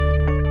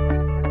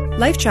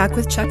LifeTrac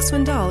with Chuck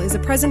Swindoll is a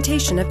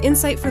presentation of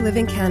Insight for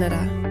Living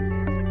Canada.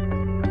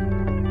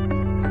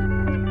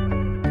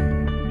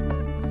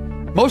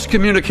 Most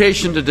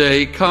communication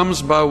today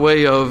comes by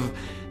way of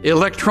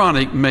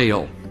electronic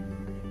mail.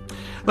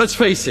 Let's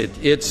face it,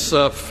 it's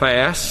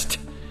fast,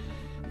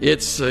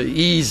 it's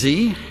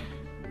easy.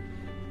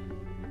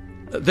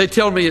 They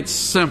tell me it's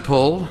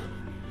simple.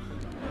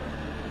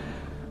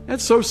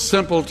 It's so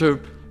simple to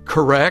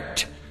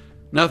correct,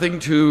 nothing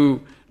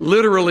to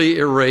literally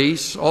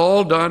erase,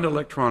 all done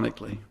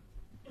electronically.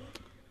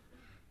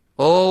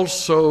 All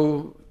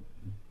so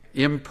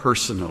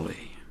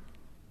impersonally.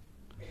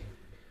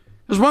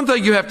 There's one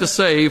thing you have to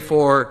say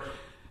for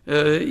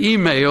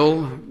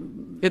email: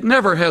 it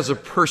never has a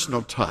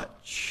personal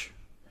touch.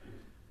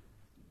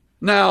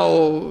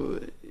 Now,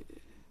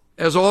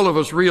 as all of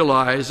us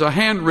realize, a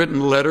handwritten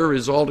letter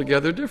is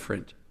altogether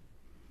different.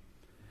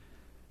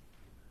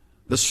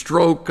 The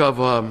stroke of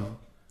a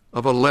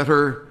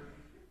letter,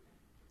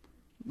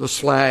 the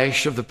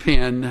slash of the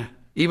pen,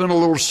 even a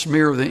little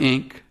smear of the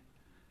ink,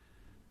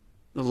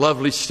 the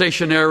lovely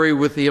stationery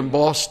with the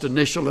embossed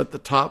initial at the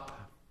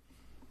top,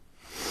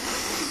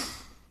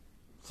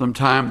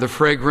 sometimes the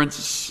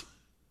fragrance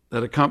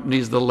that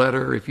accompanies the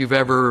letter. If you've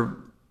ever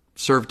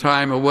served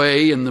time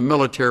away in the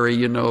military,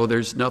 you know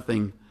there's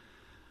nothing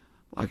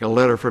like a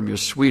letter from your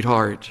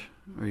sweetheart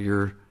or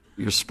your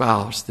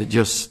spouse that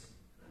just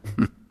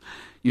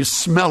you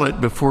smell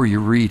it before you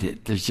read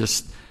it. There's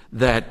just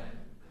that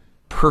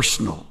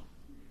personal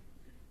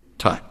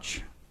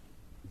touch.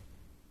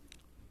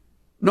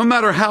 No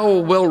matter how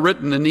well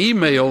written an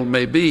email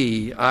may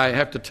be, I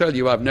have to tell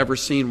you, I've never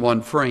seen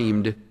one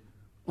framed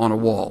on a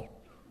wall.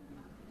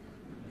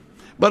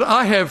 But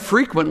I have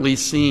frequently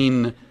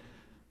seen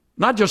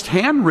not just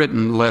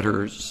handwritten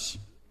letters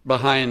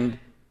behind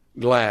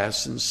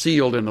glass and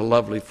sealed in a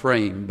lovely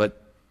frame,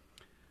 but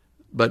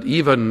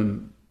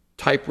even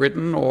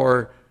typewritten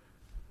or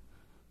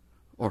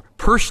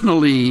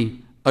personally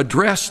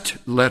addressed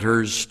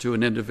letters to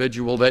an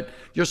individual that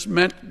just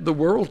meant the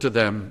world to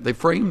them. They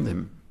framed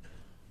them.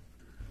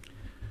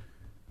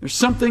 There's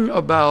something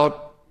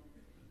about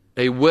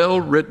a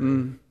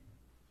well-written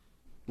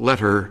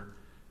letter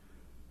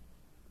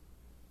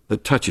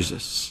that touches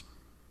us.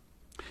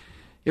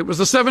 It was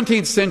the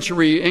 17th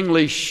century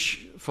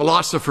English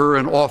philosopher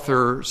and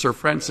author Sir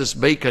Francis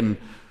Bacon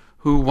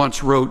who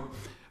once wrote,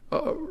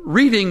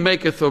 "Reading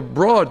maketh a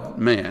broad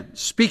man,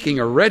 speaking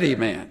a ready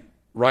man,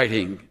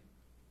 writing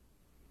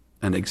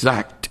an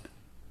exact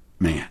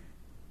man."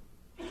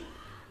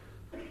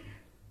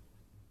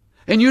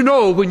 And you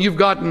know when you've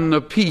gotten a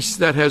piece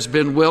that has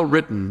been well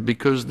written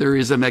because there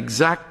is an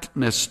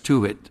exactness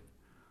to it.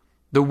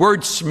 The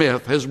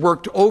wordsmith has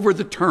worked over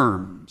the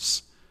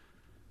terms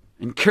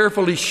and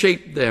carefully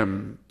shaped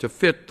them to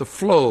fit the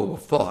flow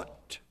of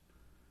thought.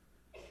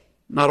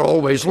 Not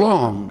always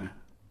long,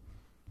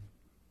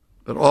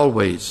 but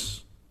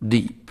always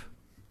deep.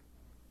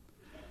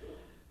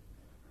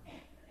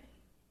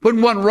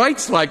 When one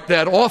writes like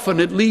that, often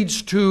it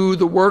leads to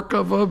the work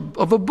of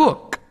a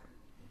book.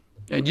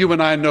 And you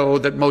and I know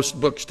that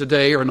most books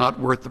today are not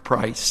worth the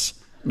price,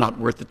 not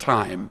worth the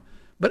time.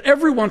 But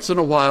every once in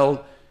a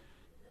while,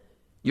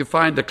 you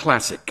find a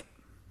classic.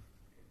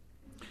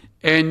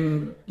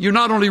 And you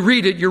not only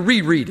read it, you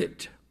reread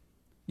it.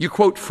 You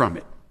quote from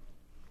it.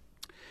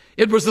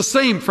 It was the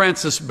same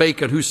Francis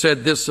Bacon who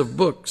said this of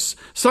books: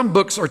 some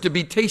books are to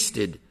be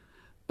tasted,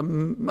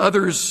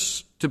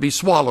 others to be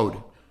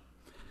swallowed,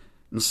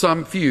 and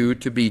some few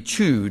to be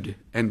chewed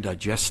and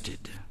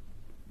digested.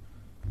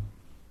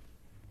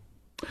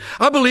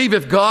 I believe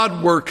if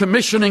God were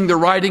commissioning the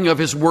writing of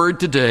His Word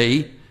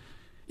today,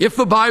 if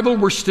the Bible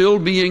were still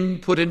being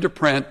put into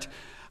print,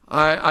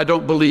 I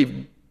don't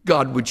believe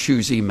God would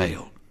choose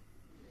email.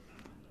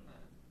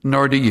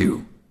 Nor do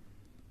you.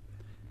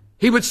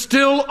 He would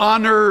still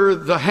honor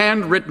the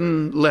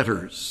handwritten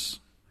letters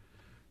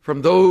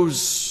from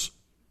those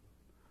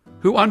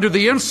who, under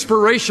the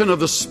inspiration of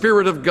the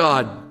Spirit of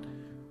God,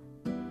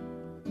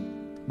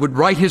 would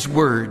write His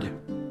Word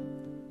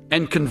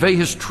and convey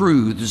His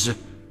truths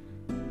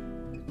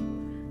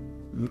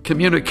and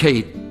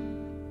communicate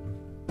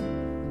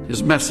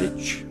His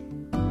message.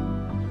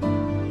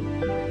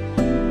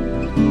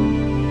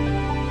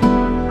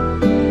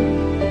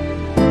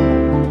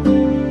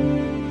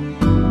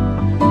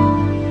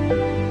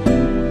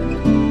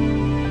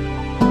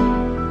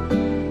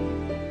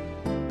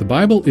 The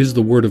Bible is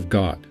the Word of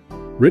God,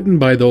 written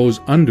by those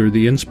under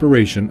the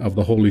inspiration of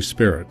the Holy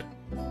Spirit.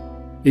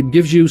 It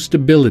gives you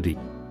stability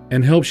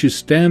and helps you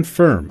stand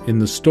firm in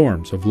the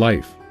storms of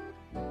life.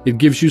 It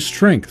gives you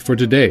strength for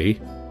today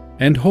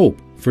and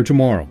hope for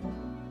tomorrow.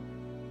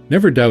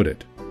 Never doubt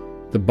it.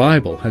 The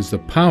Bible has the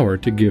power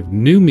to give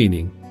new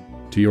meaning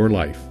to your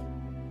life.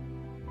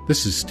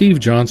 This is Steve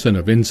Johnson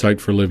of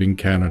Insight for Living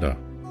Canada.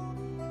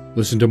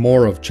 Listen to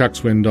more of Chuck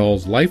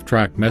Swindoll's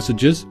LifeTrac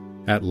messages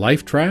at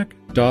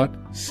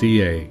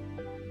lifetrac.ca.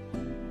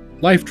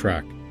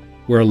 LifeTrac,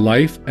 where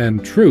life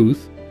and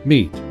truth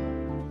meet.